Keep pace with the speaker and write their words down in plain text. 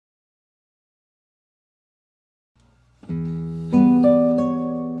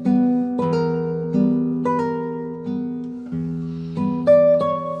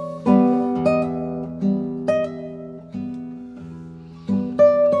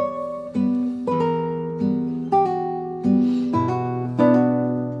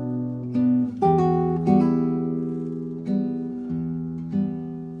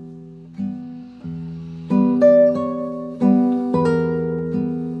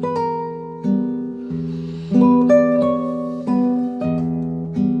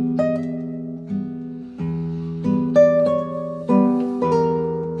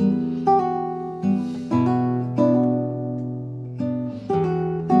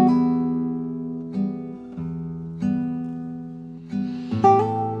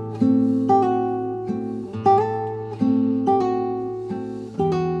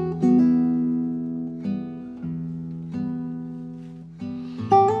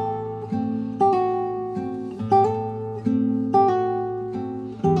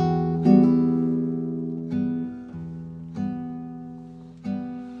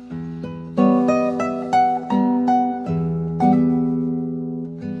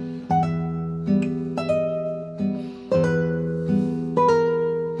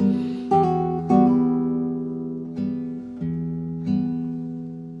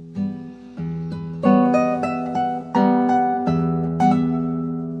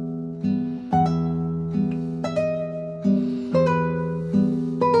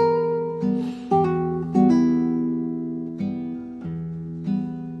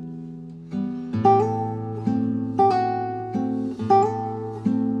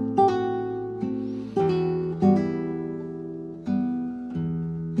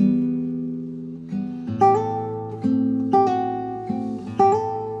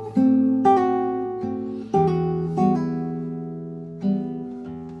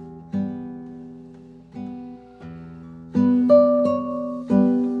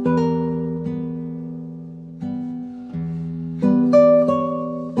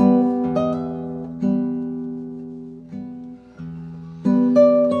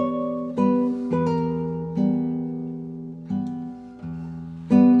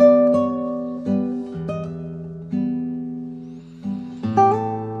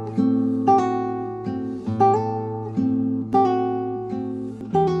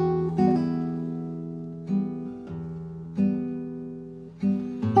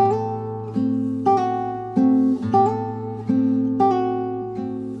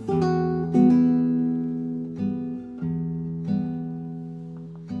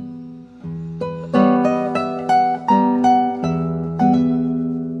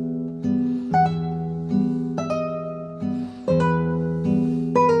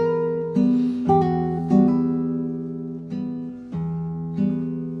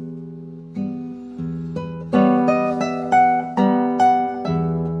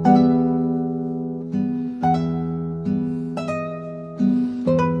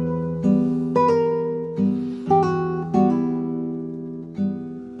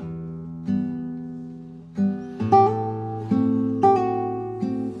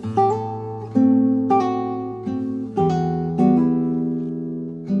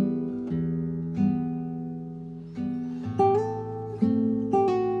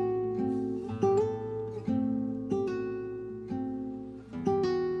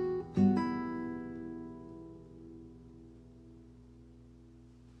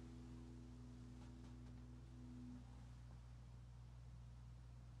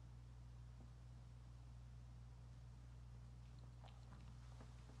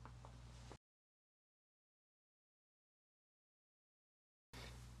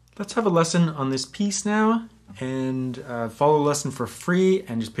Let's have a lesson on this piece now and follow the lesson for free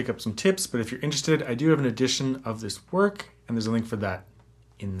and just pick up some tips. But if you're interested, I do have an edition of this work and there's a link for that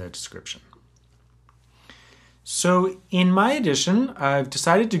in the description. So in my edition, I've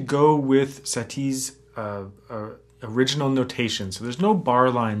decided to go with Satie's original notation. So there's no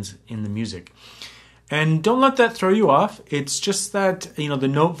bar lines in the music. And don't let that throw you off. It's just that, you know, the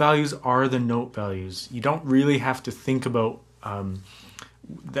note values are the note values. You don't really have to think about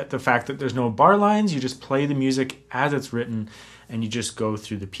the fact that there's no bar lines. You just play the music as it's written and you just go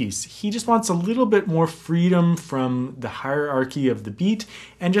through the piece. He just wants a little bit more freedom from the hierarchy of the beat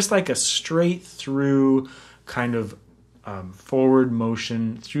and just like a straight through kind of forward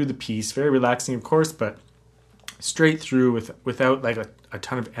motion through the piece. Very relaxing, of course, but straight through without like a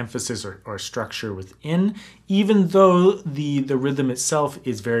ton of emphasis or structure within, even though the rhythm itself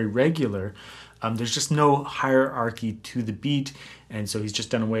is very regular. There's just no hierarchy to the beat, and so he's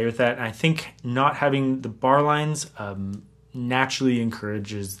just done away with that. And I think not having the bar lines naturally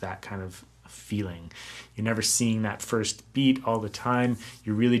encourages that kind of feeling. You're never seeing that first beat all the time.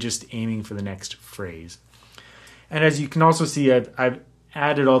 You're really just aiming for the next phrase. And as you can also see, I've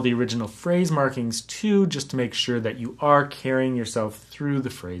added all the original phrase markings too, just to make sure that you are carrying yourself through the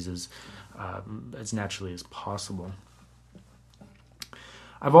phrases as naturally as possible.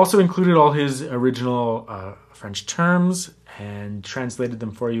 I've also included all his original French terms and translated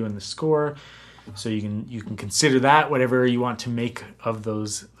them for you in the score, so you can consider that whatever you want to make of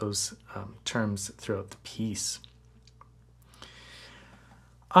those terms throughout the piece.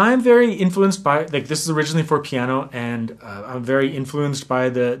 I'm very influenced by, like, this is originally for piano, and I'm very influenced by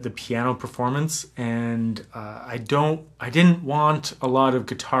the piano performance, and I didn't want a lot of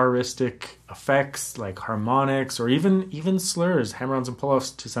guitaristic effects like harmonics or even slurs, hammer-ons and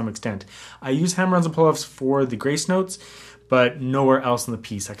pull-offs to some extent. I use hammer-ons and pull-offs for the grace notes, but nowhere else in the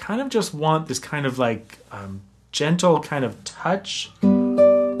piece. I kind of just want this kind of like gentle kind of touch, you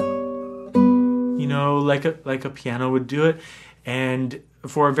know, like a piano would do it, and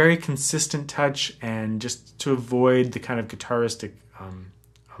for a very consistent touch, and just to avoid the kind of guitaristic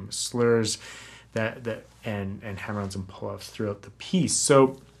slurs and hammer-ons and pull-offs throughout the piece.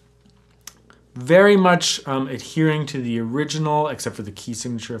 So very much adhering to the original, except for the key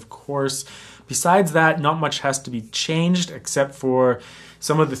signature, of course. Besides that, not much has to be changed, except for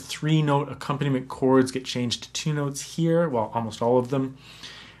some of the 3-note accompaniment chords get changed to 2 notes here, well, almost all of them,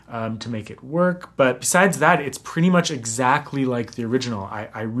 to make it work. But besides that, it's pretty much exactly like the original.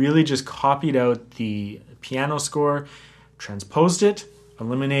 I really just copied out the piano score, transposed it,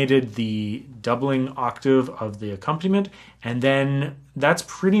 eliminated the doubling octave of the accompaniment, and then that's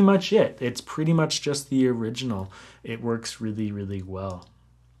pretty much it. It's pretty much just the original. It works really, really well.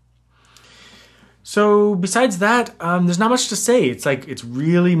 So besides that, there's not much to say. It's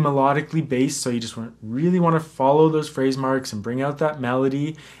really melodically based, so you just really want to follow those phrase marks and bring out that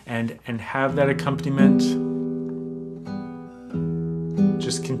melody and have that accompaniment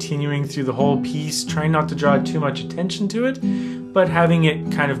just continuing through the whole piece, trying not to draw too much attention to it, but having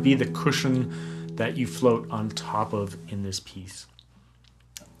it kind of be the cushion that you float on top of in this piece.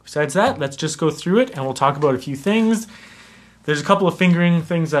 Besides that, let's just go through it and we'll talk about a few things. There's a couple of fingering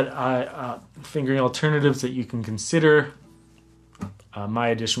things fingering alternatives that you can consider. My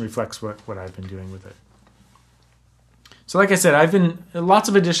edition reflects what I've been doing with it. So like I said, I've been lots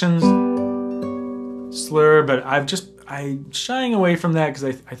of editions, slur, but I'm shying away from that because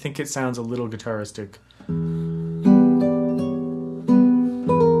I think it sounds a little guitaristic.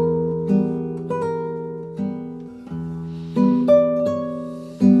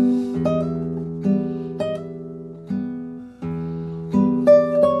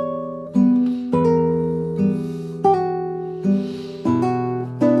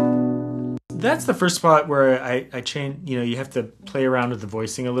 That's the first spot where I change, you have to play around with the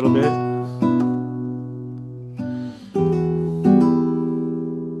voicing a little bit.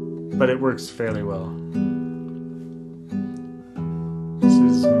 But it works fairly well. This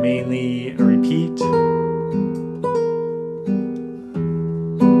is mainly a repeat.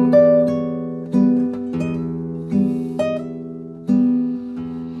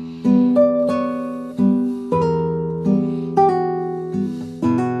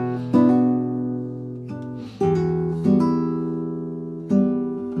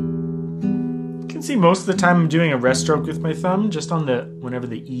 Most of the time I'm doing a rest stroke with my thumb, just on whenever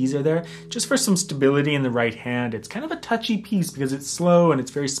the E's are there, just for some stability in the right hand. It's kind of a touchy piece because it's slow and it's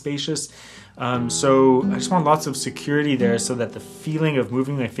very spacious. So I just want lots of security there so that the feeling of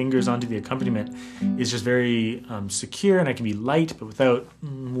moving my fingers onto the accompaniment is just very secure, and I can be light but without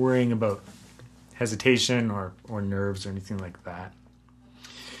worrying about hesitation or nerves or anything like that.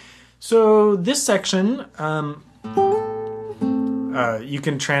 So this section, you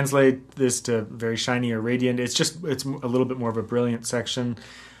can translate this to very shiny or radiant. It's a little bit more of a brilliant section.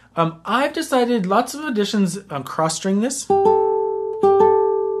 I've decided lots of editions cross string this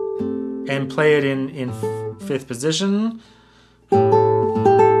and play it in 5th position.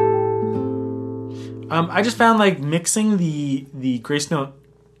 I just found like mixing the grace note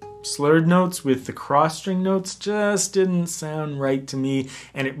slurred notes with the cross string notes just didn't sound right to me,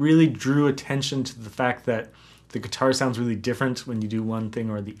 and it really drew attention to the fact that the guitar sounds really different when you do one thing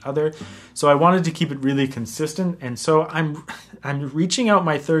or the other. So I wanted to keep it really consistent, and so I'm reaching out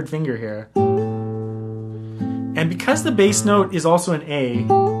my 3rd finger here. And because the bass note is also an A,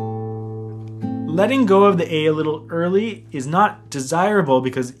 letting go of the A a little early is not desirable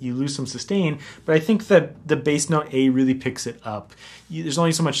because you lose some sustain, but I think that the bass note A really picks it up. There's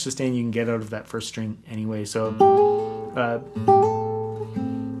only so much sustain you can get out of that 1st string anyway, so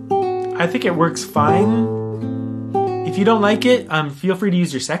I think it works fine. If you don't like it, feel free to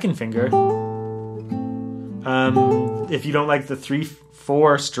use your second finger. If you don't like the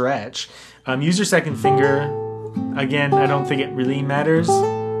 3/4 stretch, use your second finger. Again, I don't think it really matters.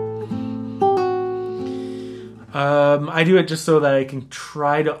 I do it just so that I can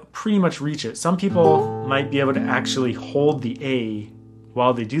try to pretty much reach it. Some people might be able to actually hold the A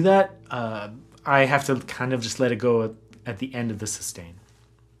while they do that. I have to kind of just let it go at the end of the sustain.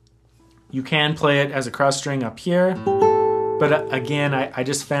 You can play it as a cross string up here, but again, I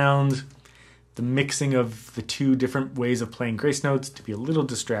just found the mixing of the two different ways of playing grace notes to be a little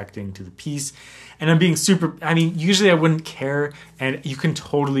distracting to the piece. And I'm being usually I wouldn't care, and you can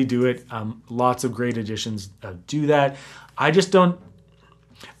totally do it. Lots of great editions do that. I just don't,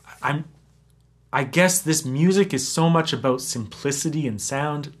 I guess this music is so much about simplicity and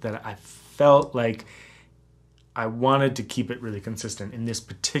sound that I felt like I wanted to keep it really consistent in this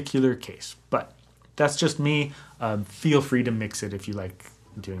particular case. But that's just me. Feel free to mix it if you like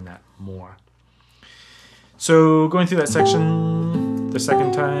doing that more. So going through that section the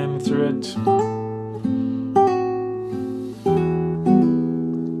second time through it.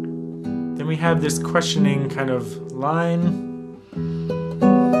 Then we have this questioning kind of line.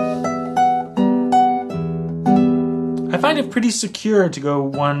 I find it pretty secure to go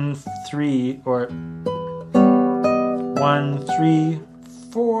 1, 3, or 1, 3,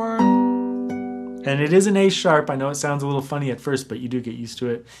 4. And it is an A sharp. I know it sounds a little funny at first, but you do get used to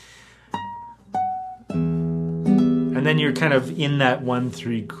it. And then you're kind of in that 1,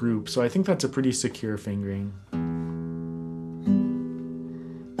 3 group. So I think that's a pretty secure fingering.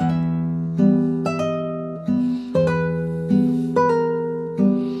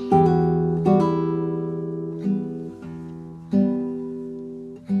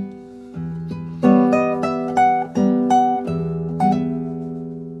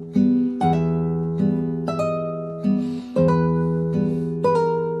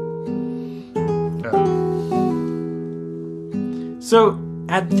 So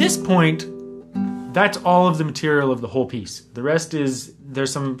at this point, that's all of the material of the whole piece. The rest is,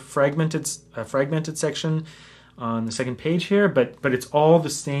 there's some fragmented section on the second page here, but it's all the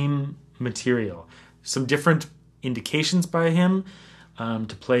same material. Some different indications by him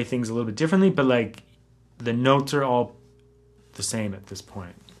to play things a little bit differently, but like the notes are all the same at this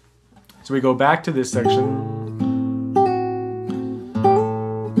point. So we go back to this section.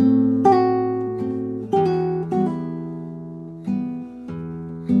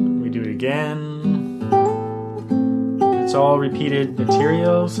 Again, it's all repeated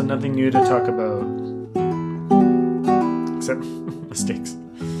material, so nothing new to talk about, except mistakes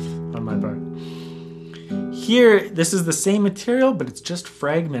on my part. Here, this is the same material, but it's just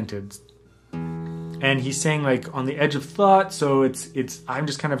fragmented. And he's saying like on the edge of thought, so I'm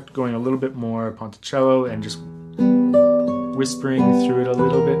just kind of going a little bit more Ponticello and just whispering through it a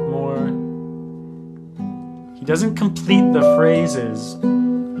little bit more. He doesn't complete the phrases.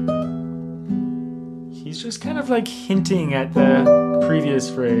 He's just kind of like hinting at the previous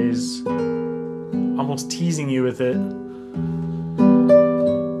phrase, almost teasing you with it.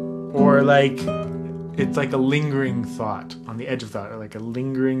 Or like, it's like a lingering thought on the edge of thought, or like a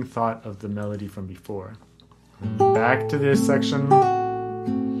lingering thought of the melody from before. Back to this section.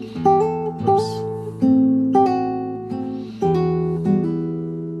 Oops.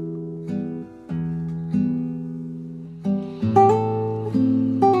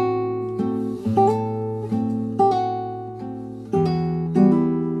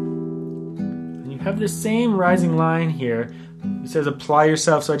 The same rising line here. It says apply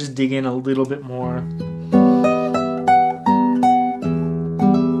yourself, so I just dig in a little bit more.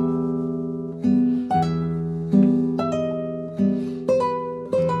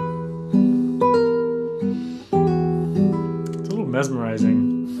 It's a little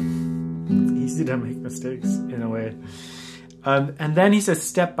mesmerizing. It's easy to make mistakes in a way. And then he says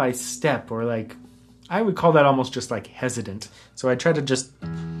step by step, or like, I would call that almost just like hesitant. So I try to just,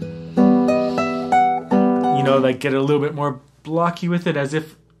 like get a little bit more blocky with it, as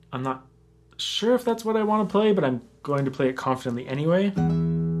if I'm not sure if that's what I want to play, but I'm going to play it confidently anyway.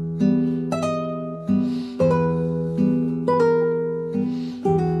 And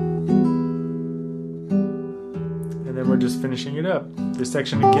then we're just finishing it up. This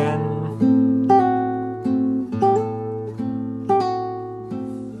section again.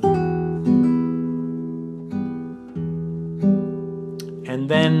 And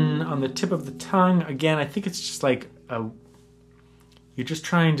then on the tip of the tongue, again, I think it's just like you're just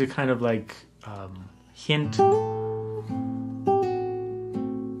trying to kind of like hint at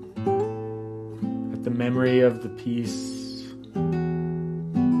the memory of the piece,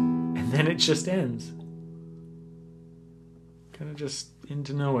 and then it just ends. just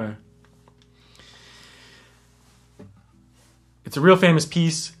into nowhere. It's a real famous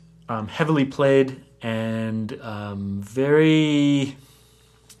piece, heavily played, and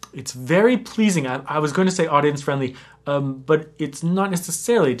it's very pleasing. I was going to say audience friendly, but it's not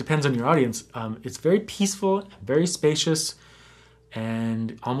necessarily. It depends on your audience. It's very peaceful, very spacious,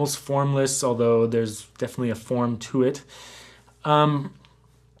 and almost formless, although there's definitely a form to it. Not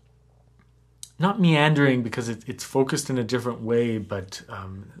meandering because it's focused in a different way, but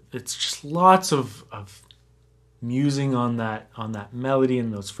it's just lots of musing on that melody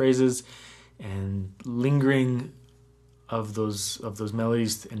and those phrases, and lingering of those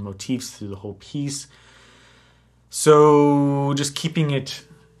melodies and motifs through the whole piece. So just keeping it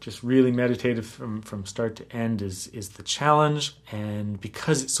just really meditative from start to end is the challenge. And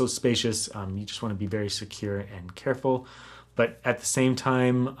because it's so spacious, you just want to be very secure and careful. But at the same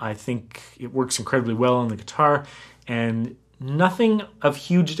time, I think it works incredibly well on the guitar, and nothing of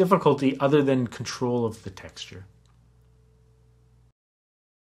huge difficulty other than control of the texture.